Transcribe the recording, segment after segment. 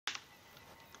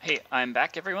Hey, I'm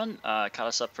back everyone. Caught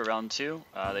us up for round 2.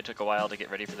 They took a while to get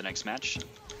ready for the next match,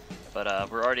 but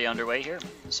we're already underway here.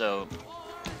 So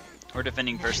we're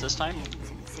defending first this time.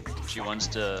 G1's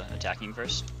to attacking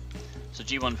first. So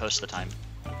G1 posts the time.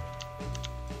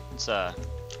 Let's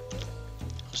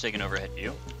take an overhead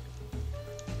view.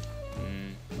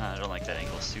 I don't like that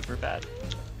angle super bad.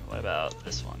 What about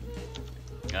this one?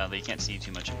 You can't see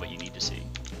too much of what you need to see.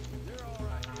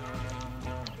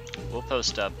 We'll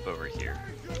post up over here.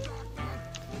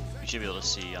 You should be able to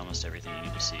see almost everything you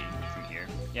need to see from here.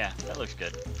 Yeah, that looks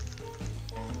good.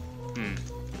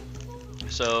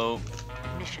 So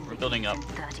we're building up.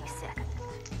 30 seconds.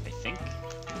 I think.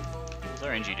 What's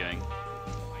RNG doing?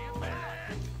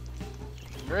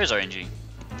 Where is RNG?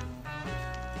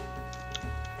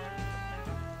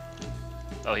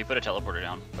 Oh, he put a teleporter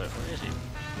down, but where is he?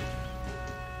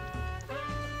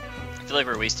 I feel like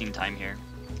we're wasting time here.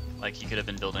 Like he could have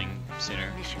been building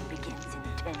sooner. Mission begins in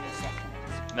 10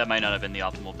 seconds. That might not have been the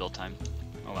optimal build time.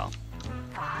 Oh well.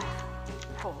 5,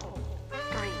 4,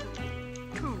 3,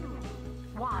 2,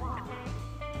 1.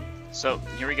 So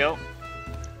here we go.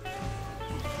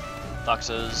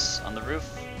 Foxo's on the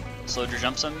roof. Soldier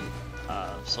jumps him.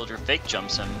 Soldier fake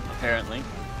jumps him, apparently.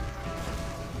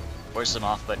 Forces him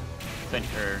off, but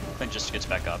Clint just gets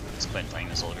back up. It's Clint playing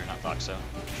the soldier, not Foxo.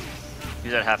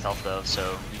 He's at half health though,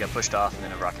 so he got pushed off and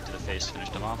then a rocket to the face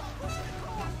finished him off.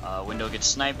 Window gets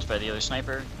sniped by the other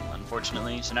sniper,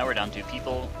 unfortunately. So now we're down 2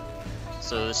 people.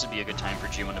 So this would be a good time for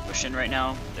G1 to push in right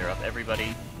now. They're up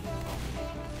everybody.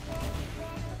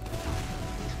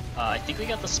 I think we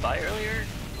got the spy earlier.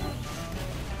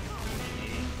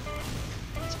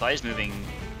 Spy's moving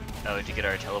to get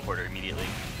our teleporter immediately.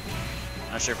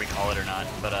 Not sure if we call it or not,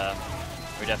 but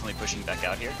we're definitely pushing back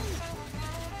out here.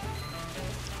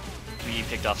 We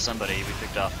picked off somebody. We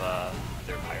picked off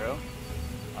their pyro.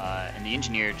 And the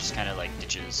engineer just kind of like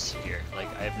ditches here. Like,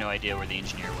 I have no idea where the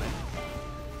engineer went.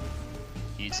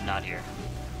 He's not here.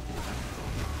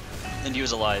 And he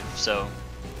was alive, so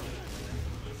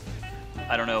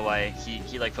I don't know why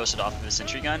he like posted off of his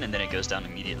sentry gun and then it goes down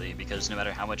immediately, because no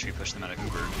matter how much we push them out of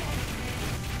Uber,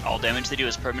 all damage they do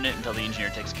is permanent until the engineer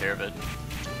takes care of it.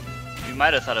 We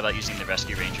might have thought about using the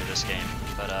rescue ranger this game,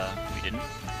 but we didn't.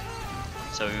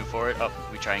 So we move forward. Oh,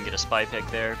 we try and get a spy pick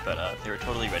there, but they were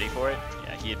totally ready for it.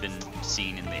 Yeah, he had been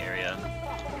seen in the area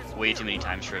way too many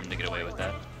times for him to get away with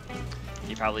that.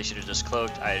 He probably should have just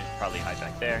cloaked. I'd probably hide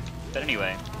back there. But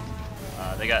anyway,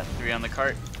 they got 3 on the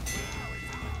cart.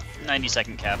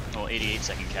 90-second cap, well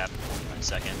 88-second cap, 1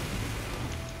 second.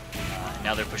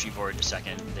 Now they're pushing forward to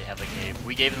second. They have the cave.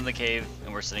 We gave them the cave,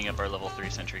 and we're setting up our level 3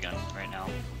 sentry gun right now.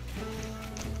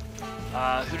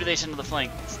 Who do they send to the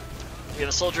flank? We have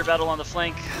a soldier battle on the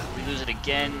flank. We lose it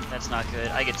again. That's not good.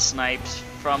 I get sniped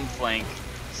from flank,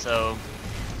 so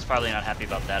I was probably not happy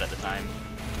about that at the time.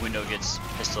 Window gets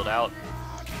pistoled out.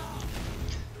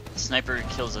 Sniper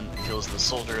kills the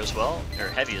soldier as well, or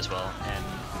heavy as well, and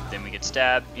then we get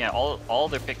stabbed. Yeah, all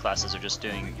their pick classes are just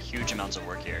doing huge amounts of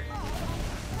work here.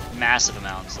 Massive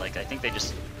amounts. Like, I think they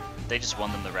just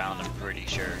won them the round, I'm pretty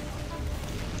sure.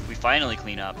 We finally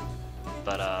clean up,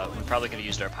 but we probably could have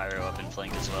used our pyro up in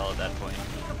flank as well at that point.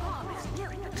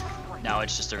 Now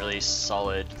it's just a really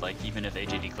solid, like, even if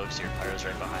AJD cloaks here, pyro's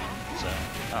right behind. So,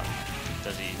 oh,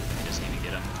 does he doesn't even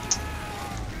get him.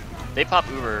 They pop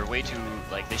Uber way too,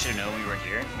 like, they should have known we were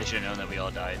here. They should have known that we all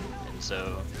died, and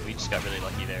so we just got really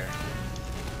lucky there.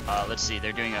 Let's see,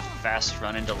 they're doing a fast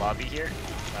run into lobby here.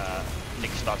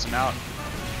 Nick spots him out.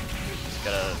 He's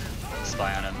got a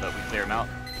spy on him, but we clear him out.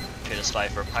 Trade a spy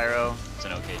for pyro. It's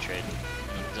an okay trade.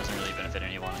 It doesn't really benefit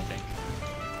anyone, I think.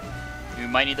 We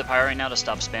might need the pyro right now to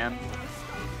stop spam.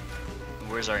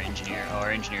 Where's our engineer? Oh,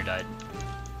 our engineer died.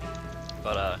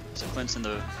 But so Clint's in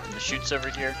the chutes over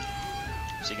here.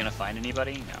 Is he gonna find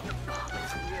anybody? No.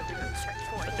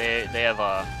 But they have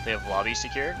lobby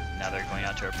secure. Now they're going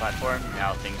out to our platform.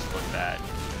 Now things look bad.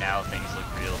 Now things look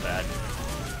real bad.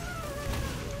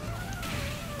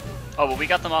 Oh, well, we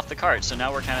got them off the cart, so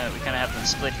now we kind of have them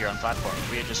split here on platform. If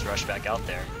we had just rushed back out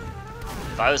there,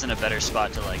 if I was in a better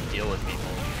spot to like deal with people.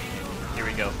 Here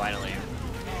we go, finally.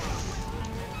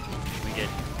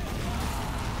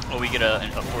 We get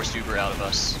a forced Uber out of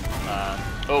us.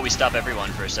 Oh, we stop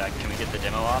everyone for a sec. Can we get the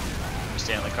demo off? We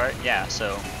stay on the cart? Yeah,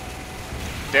 so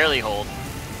barely hold.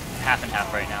 Half and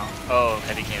half right now. Oh,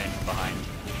 heavy came in from behind.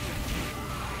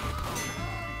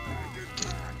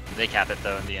 They cap it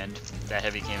though in the end. That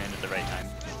heavy came in at the right time.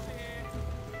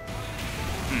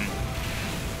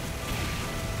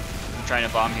 I'm trying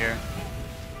to bomb here.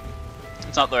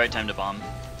 It's not the right time to bomb.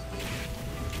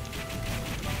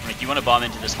 Like, you want to bomb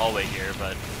into this hallway here,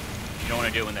 but you don't want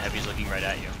to do it when the heavy's looking right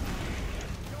at you.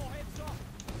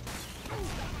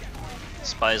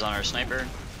 Spy's on our sniper.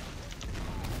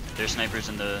 There's snipers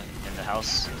in the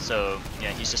house, so yeah,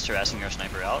 he's just harassing our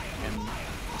sniper out, and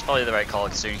it's probably the right call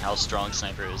considering how strong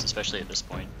sniper is, especially at this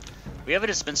point. We have a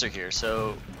dispenser here,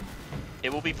 so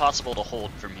it will be possible to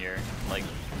hold from here, like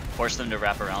force them to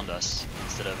wrap around us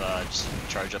instead of just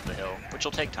charge up the hill, which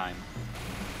will take time.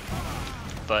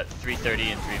 But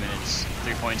 3:30 in 3 minutes,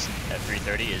 3 points at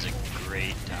 3:30 is a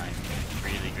great time,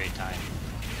 really great time.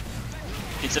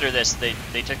 Consider this: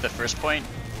 they took the first point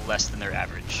less than their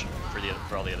average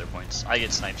for all the other points. I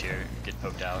get sniped here, get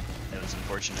poked out. It was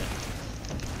unfortunate.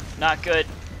 Not good.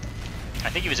 I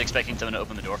think he was expecting someone to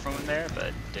open the door from him there, but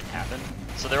it didn't happen.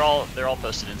 So they're all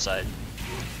posted inside.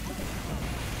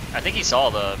 I think he saw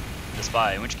the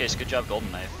spy, in which case good job Golden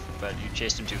Knife, but you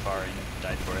chased him too far and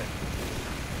died for it.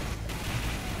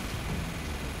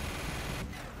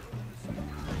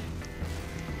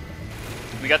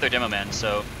 We got their demo man,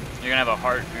 so you're gonna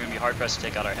be hard pressed to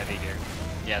take out our heavy here.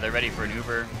 Yeah, they're ready for an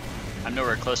Uber. I'm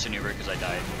nowhere close to an Uber because I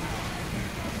died.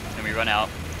 And we run out.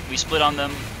 We split on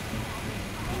them.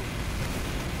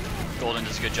 Golden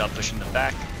does a good job pushing them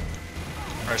back.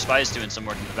 Our spy's doing some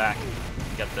work in the back.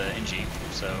 We got the NG,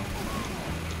 so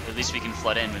at least we can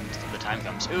flood in when the time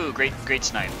comes. Ooh, great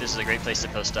snipe. This is a great place to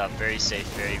post up. Very safe,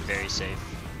 very safe.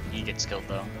 He gets killed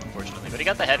though, unfortunately, but he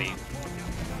got the heavy.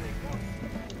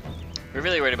 We're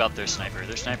really worried about their sniper.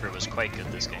 Their sniper was quite good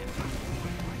this game.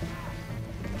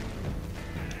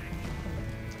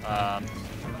 I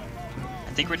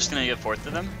think we're just gonna get fourth to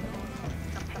them.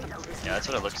 Yeah, that's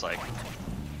what it looks like.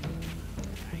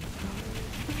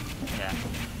 Yeah.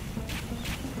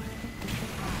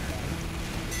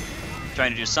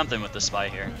 Trying to do something with the spy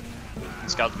here.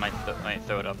 Scout might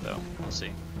throw it up though. We'll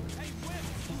see.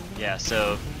 Yeah,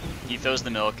 so he throws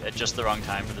the milk at just the wrong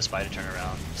time for the spy to turn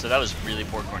around. So that was really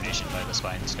poor coordination by the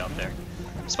spy and the scout there.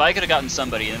 Spy could have gotten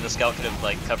somebody, and then the scout could have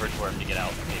like covered for him to get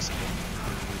out, basically.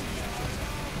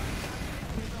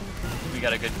 We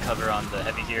got a good cover on the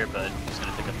heavy here, but he's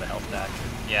gonna pick up the health back.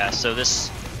 Yeah, so this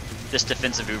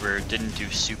defensive Uber didn't do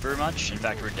super much. In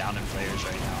fact, we're down in players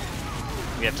right now.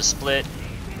 We have to split,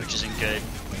 which isn't good. I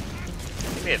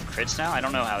think we have crits now. I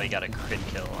don't know how he got a crit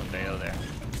kill on Bayo there.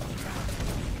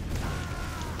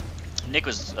 Nick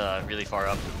was really far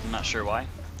up. I'm not sure why.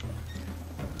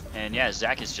 And yeah,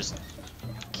 Zach is just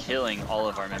killing all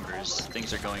of our members.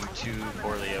 Things are going too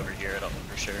poorly over here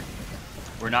for sure.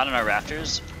 We're not in our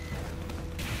rafters.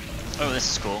 Oh,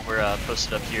 this is cool. We're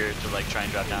posted up here to like try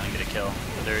and drop down and get a kill.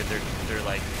 But they're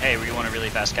like, hey, we want a really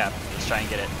fast cap. Let's try and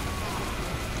get it.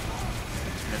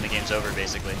 And then the game's over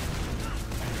basically.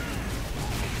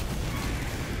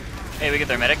 Hey, we get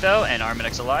their medic though, and our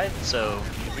medic's alive. So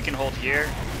if we can hold here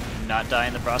and not die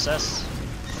in the process.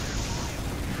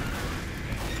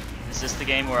 Is this the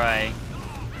game where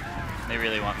they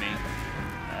really want me?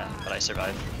 But I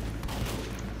survive.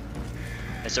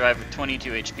 I survive with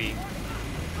 22 HP.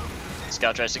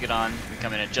 Scout tries to get on, we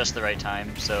come in at just the right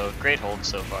time, so great hold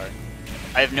so far.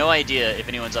 I have no idea if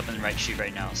anyone's up in the right shoot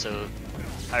right now, so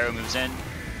Pyro moves in.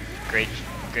 Great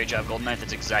job Golden Knife,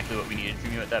 that's exactly what we needed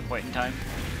from you at that point in time.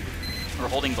 We're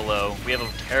holding below. We have a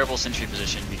terrible sentry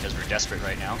position because we're desperate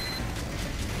right now.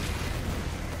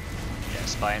 Yeah,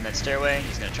 spy in that stairway,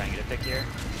 he's gonna try and get a pick here.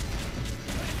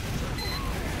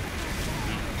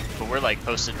 But we're like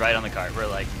posted right on the cart. We're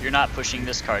like, you're not pushing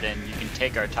this cart in, you can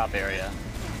take our top area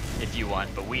if you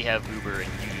want, but we have Uber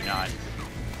and you do not.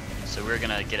 So we're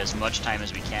gonna get as much time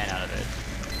as we can out of it.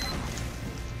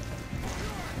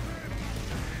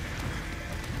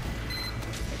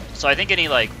 So I think any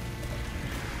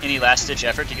last ditch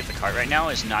effort to get the cart right now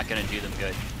is not gonna do them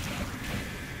good.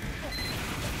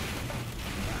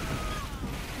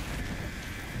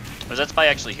 Was that spy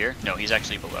actually here? No, he's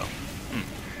actually below.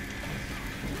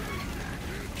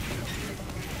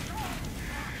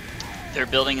 They're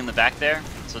building in the back there,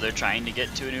 so they're trying to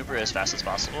get to an Uber as fast as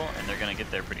possible, and they're going to get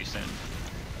there pretty soon.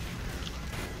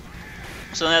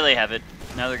 So now they have it.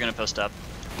 Now they're going to post up.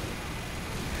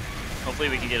 Hopefully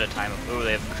we can get a time of... Oh,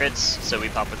 they have crits, so we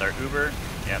pop with our Uber.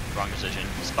 Yep, wrong decision.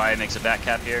 Spy makes a back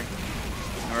cap here.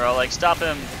 And we're all like, stop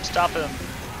him! Stop him!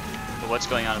 But what's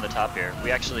going on at the top here?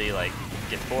 We actually, like,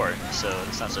 get 4, so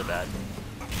it's not so bad.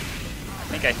 I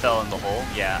think I fell in the hole.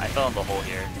 Yeah, I fell in the hole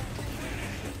here.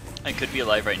 I could be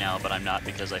alive right now, but I'm not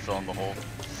because I fell in the hole.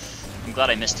 I'm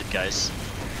glad I missed it, guys.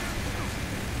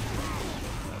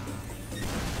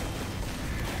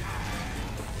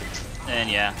 And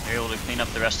yeah, they're able to clean up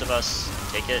the rest of us,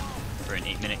 take it for an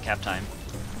 8-minute cap time.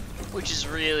 Which is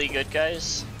really good,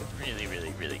 guys. Really,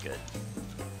 really, really good.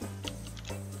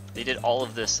 They did all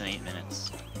of this in 8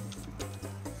 minutes.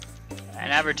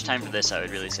 An average time for this, I would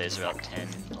really say, is about 10,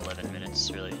 11 minutes,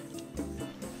 really.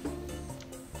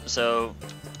 So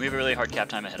we have a really hard cap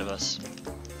time ahead of us.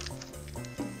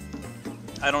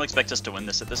 I don't expect us to win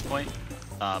this at this point,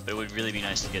 but it would really be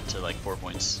nice to get to like 4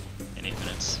 points in 8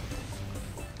 minutes.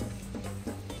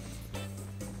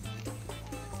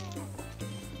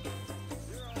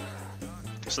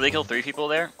 So they kill 3 people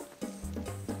there.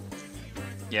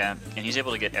 Yeah, and he's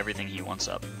able to get everything he wants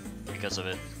up because of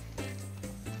it.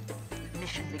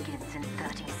 Mission begins in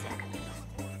 30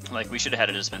 seconds. Like, we should have had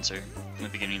a dispenser in the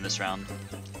beginning of this round.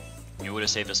 It would have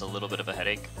saved us a little bit of a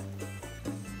headache.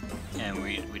 And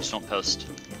we just don't post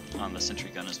on the sentry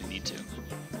gun as we need to.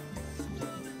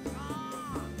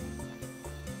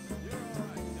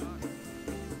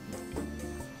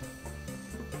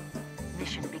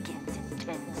 Mission begins in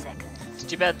 10 seconds. It's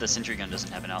too bad the sentry gun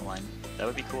doesn't have an outline. That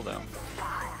would be cool though. 5,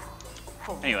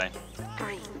 4, Anyway,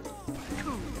 3,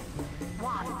 2,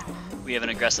 1. we have an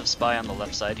aggressive spy on the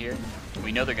left side here.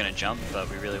 We know they're gonna jump, but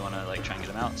we really want to like try and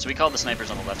get them out. So we call the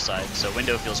snipers on the left side. So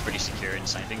Window feels pretty secure in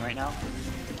sniping right now,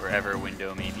 wherever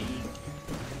Window may be.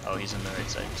 Oh, he's on the right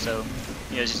side. So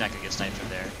he knows he's not gonna get sniped from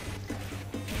there.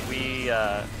 We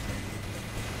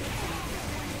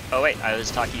oh wait, I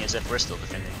was talking as if we're still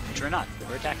defending, which we're not.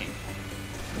 We're attacking.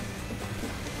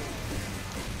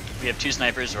 We have 2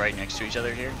 snipers right next to each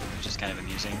other here, which is kind of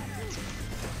amusing.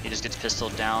 He just gets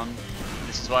pistoled down.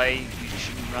 This is why you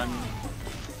shouldn't run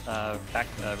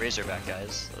Razorback,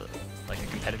 guys. Like a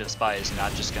competitive spy is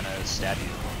not just gonna stab you.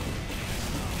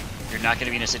 You're not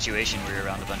gonna be in a situation where you're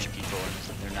around a bunch of people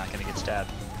and they're not gonna get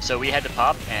stabbed. So we had to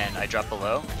pop, and I dropped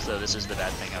below. So this is the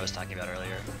bad thing I was talking about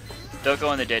earlier. Don't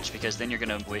go in the ditch because then you're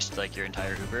gonna waste like your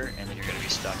entire Uber, and then you're gonna be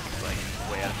stuck like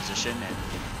way out of position. And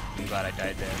I'm glad I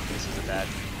died there. This is a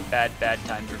bad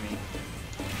time for me.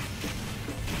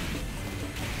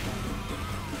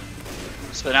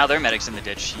 So now their medic's in the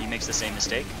ditch. He makes the same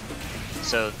mistake.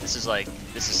 So this is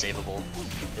savable.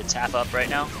 It's half up right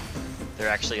now. They're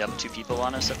actually up 2 people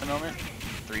on us at the moment.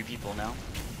 3 people now.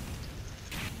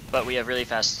 But we have really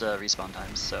fast respawn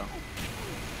times, so.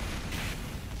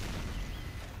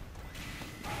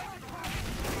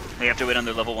 They have to wait on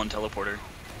their level 1 teleporter,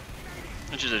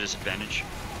 which is a disadvantage.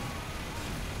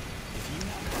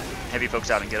 Heavy folks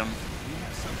out and get them.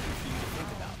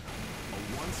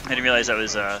 I didn't realize I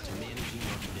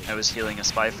was healing a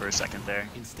spy for a second there.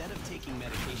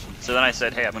 So then I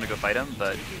said, hey, I'm gonna go fight him,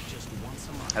 but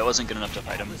I wasn't good enough to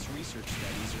fight him.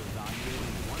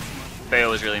 Bayo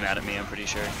was really mad at me, I'm pretty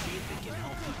sure.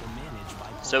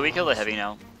 So we kill the heavy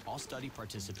now.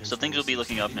 So things will be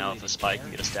looking up now if a spy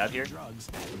can get a stab here.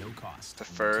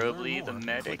 Preferably the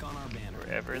medic,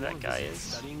 wherever that guy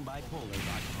is.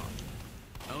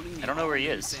 I don't know where he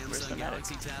is. Where's the medic?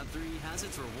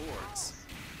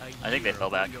 I think they fell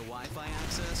back.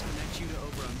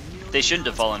 They shouldn't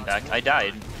have fallen back. I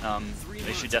died.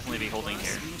 They should definitely be holding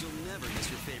here.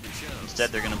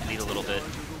 Instead, they're gonna bleed a little bit.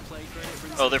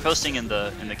 Oh, they're posting in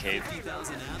the cave,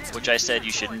 which I said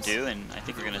you shouldn't do, and I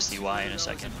think we're gonna see why in a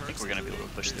second. I think we're gonna be able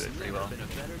to push through it pretty well.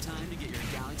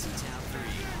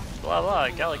 Blah blah.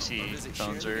 Galaxy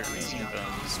phones are amazing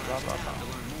phones. Blah blah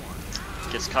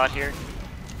blah. Gets caught here.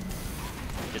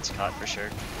 Gets caught for sure.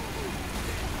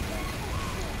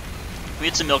 We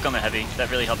had some milk on the heavy.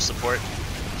 That really helps support.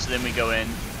 So then we go in,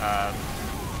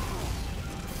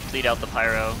 bleed out the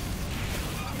pyro.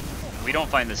 We don't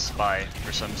find this spy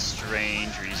for some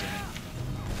strange reason.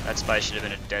 That spy should have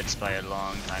been a dead spy a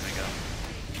long time ago.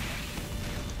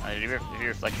 If you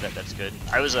reflect that, that's good.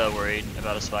 I was worried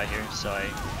about a spy here, so I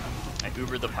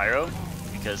Ubered the pyro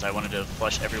because I wanted to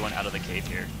flush everyone out of the cave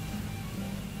here.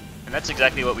 And that's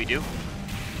exactly what we do.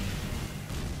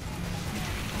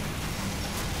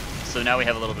 So now we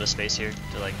have a little bit of space here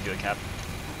to like do a cap.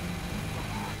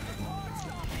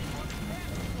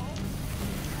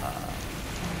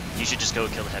 You should just go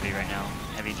kill the heavy right now.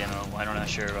 Heavy demo. I'm not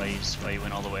sure why he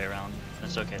went all the way around.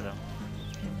 That's okay though.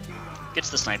 Gets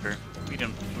the sniper. We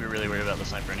were really worried about the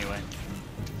sniper anyway.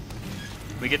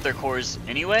 We get their cores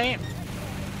anyway.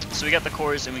 So we got the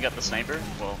cores and we got the sniper.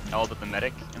 Well, all but the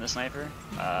medic and the sniper.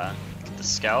 Get the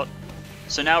scout.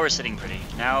 So now we're sitting pretty.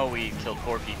 Now we killed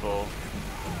 4 people.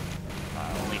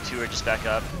 Only 2 are just back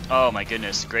up. Oh my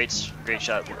goodness, great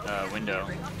shot Window.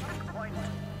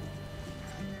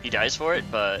 He dies for it,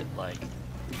 but like,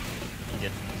 you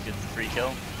get the free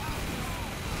kill.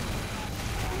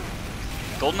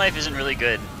 Golden Knife isn't really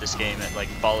good this game at like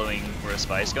following where a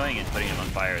spy is going and putting him on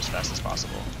fire as fast as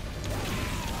possible.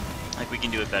 Like we can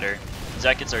do it better.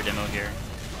 Zach gets our demo here.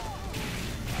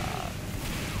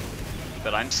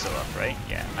 But I'm still up, right?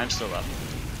 Yeah, I'm still up.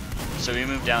 So we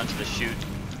move down to the chute.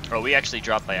 Or we actually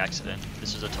dropped by accident.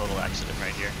 This was a total accident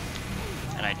right here.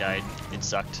 And I died. It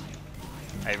sucked.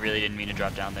 I really didn't mean to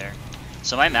drop down there.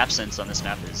 So my map sense on this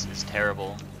map is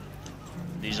terrible.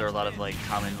 These are a lot of like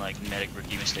common like medic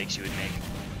rookie mistakes you would make.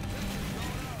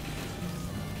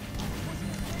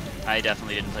 I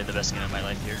definitely didn't play the best game of my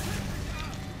life here.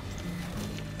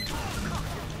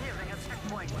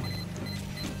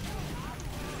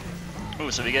 Ooh,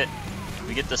 so we get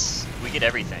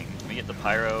everything. We get the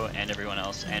pyro and everyone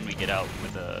else, and we get out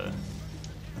with a.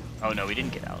 Oh no, we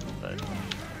didn't get out, but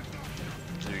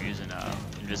we were using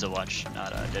Invisawatch,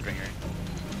 not Dead Ringer.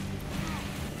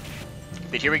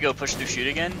 But here we go, push through shoot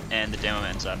again, and the demo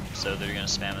man's up, so they're gonna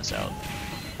spam us out.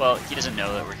 Well, he doesn't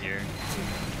know that we're here.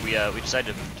 We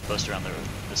decided to post around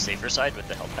the safer side with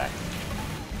the health pack.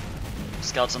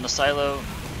 Scouts on the silo,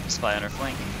 spy on our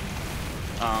flank.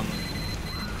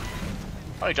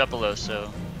 Probably drop below,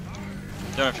 so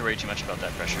don't have to worry too much about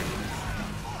that pressure.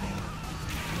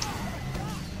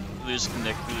 We lose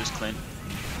Nick, we lose Clint.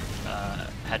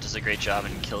 Hat does a great job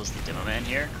and kills the demo man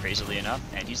here, crazily enough,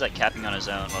 and he's like capping on his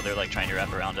own while they're like trying to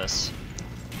wrap around us.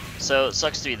 So it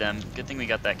sucks to be them. Good thing we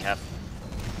got that cap.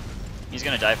 He's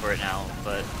gonna die for it now,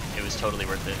 but it was totally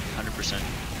worth it, 100%.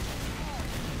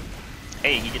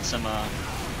 Hey, he gets some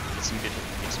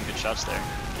good shots there.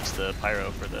 Gets the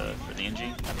pyro for the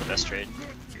NG. Not the best trade.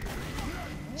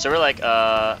 So we're like,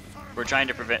 we're trying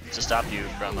to stop you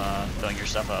from throwing your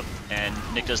stuff up, and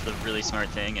Nick does the really smart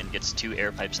thing and gets 2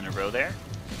 air pipes in a row there,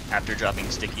 after dropping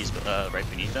stickies right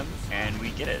beneath them, and we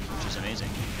get it, which is amazing.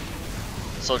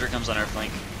 Soldier comes on our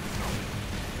flank,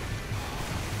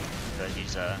 but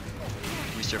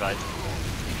we survive.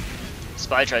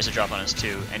 Spy tries to drop on us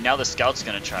too, and now the Scout's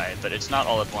gonna try, but it's not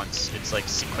all at once. It's like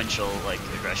sequential like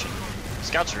aggression.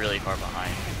 Scout's really far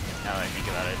behind, now that I think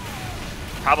about it.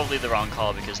 Probably the wrong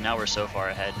call because now we're so far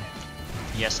ahead.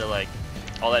 He has to like,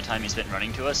 all that time he spent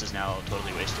running to us is now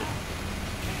totally wasted.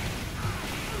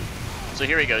 So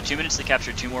here we go, 2 minutes to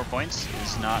capture 2 more points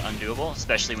is not undoable,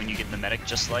 especially when you get the medic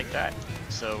just like that.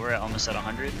 So we're almost at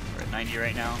 100, we're at 90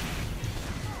 right now.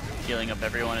 Healing up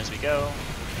everyone as we go.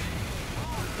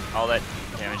 All that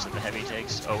damage that the heavy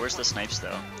takes. Oh, where's the snipes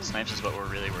though? Snipes is what we're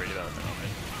really worried about at the moment.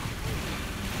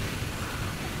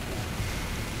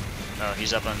 Oh,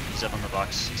 he's up on the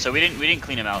box. So we didn't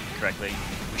clean him out correctly.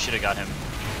 We should have got him.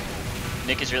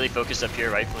 Nick is really focused up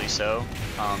here, rightfully so.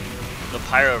 The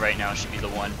pyro right now should be the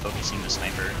one focusing the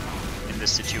sniper in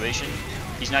this situation.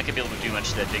 He's not gonna be able to do much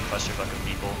to that big clusterfuck of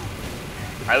people.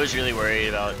 I was really worried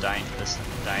about dying to the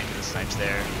snipes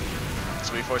there.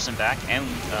 So we force him back, and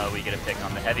we get a pick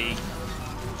on the heavy.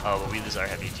 Oh, but we lose our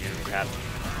heavy too. Crap.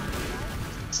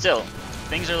 Still,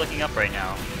 things are looking up right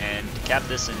now, and to cap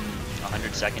this in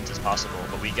 100 seconds is possible,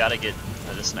 but we gotta get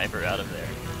the sniper out of there.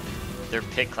 Their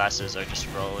pick classes are just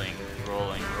rolling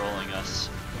us.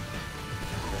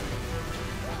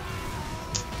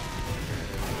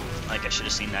 Like, I should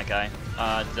have seen that guy.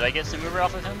 Did I get some mover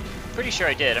off of him? Pretty sure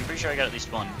I did. I'm pretty sure I got at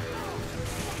least one.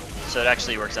 So it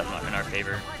actually works out in our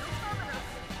favor.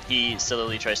 He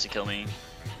sillily tries to kill me.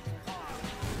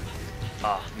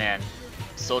 Oh man,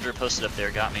 soldier posted up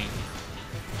there got me.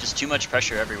 Just too much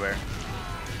pressure everywhere.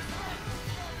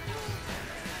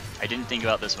 I didn't think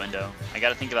about this window. I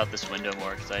gotta think about this window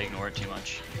more because I ignore it too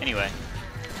much. Anyway,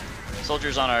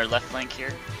 soldier's on our left flank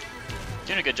here.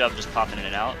 Doing a good job of just popping in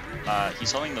and out.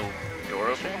 He's holding the door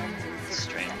open. It's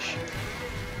strange.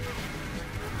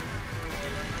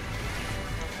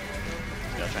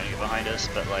 Trying to get behind us,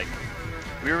 but like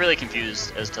we were really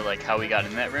confused as to like how we got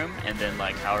in that room, and then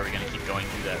like how are we gonna keep going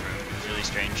through that room. It was really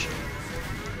strange.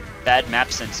 Bad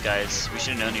map sense, guys. We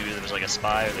should have known either there was like a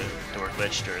spy or the door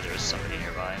glitched or there was somebody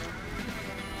nearby.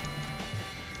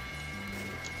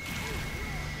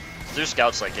 So there's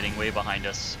scouts like getting way behind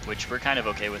us, which we're kind of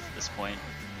okay with at this point.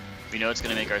 We know it's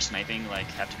gonna make our sniping like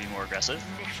have to be more aggressive,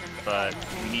 but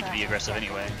we need to be aggressive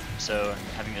anyway. So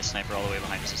having a sniper all the way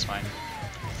behind us is fine.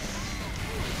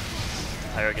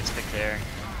 Pyro gets picked there.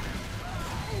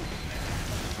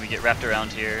 We get wrapped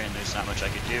around here and there's not much I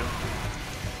could do.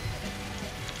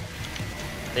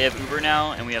 They have Uber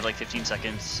now and we have like 15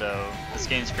 seconds, so this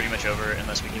game's pretty much over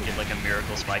unless we can get like a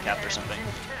miracle spy cap or something.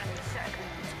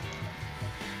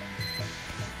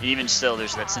 And even still,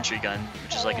 there's that sentry gun,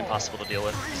 which is like impossible to deal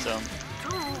with, so.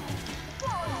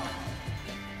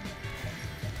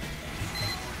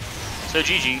 So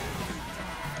GG.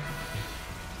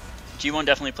 G1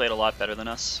 definitely played a lot better than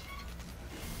us.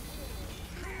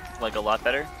 Like a lot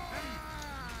better.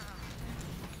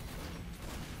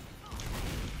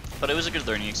 But it was a good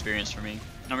learning experience for me.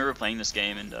 I remember playing this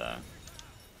game and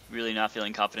really not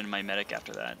feeling confident in my medic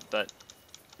after that. But,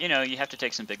 you know, you have to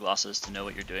take some big losses to know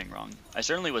what you're doing wrong. I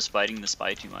certainly was fighting the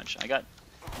spy too much. I got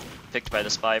picked by the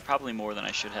spy probably more than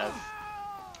I should have.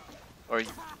 Or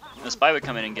the Spy would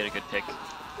come in and get a good pick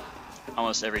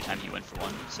almost every time he went for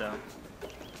one, so.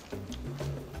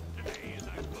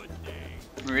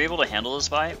 We were able to handle the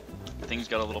Spy, things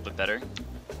got a little bit better.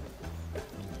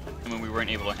 And when we weren't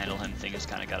able to handle him, things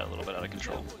kind of got a little bit out of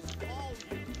control.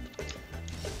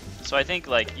 So I think,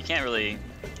 like, you can't really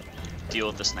deal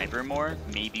with the sniper more.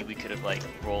 Maybe we could have, like,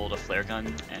 rolled a flare gun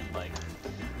and, like,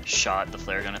 shot the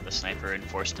flare gun at the sniper and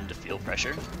forced him to feel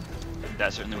pressure.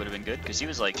 That certainly would have been good, because he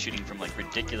was, like, shooting from, like,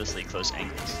 ridiculously close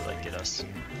angles to, like, get us.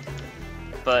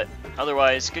 But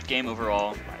otherwise, good game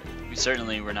overall. We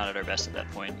certainly were not at our best at that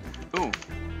point. Ooh.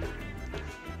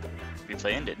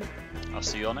 Replay ended. I'll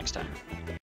see you all next time.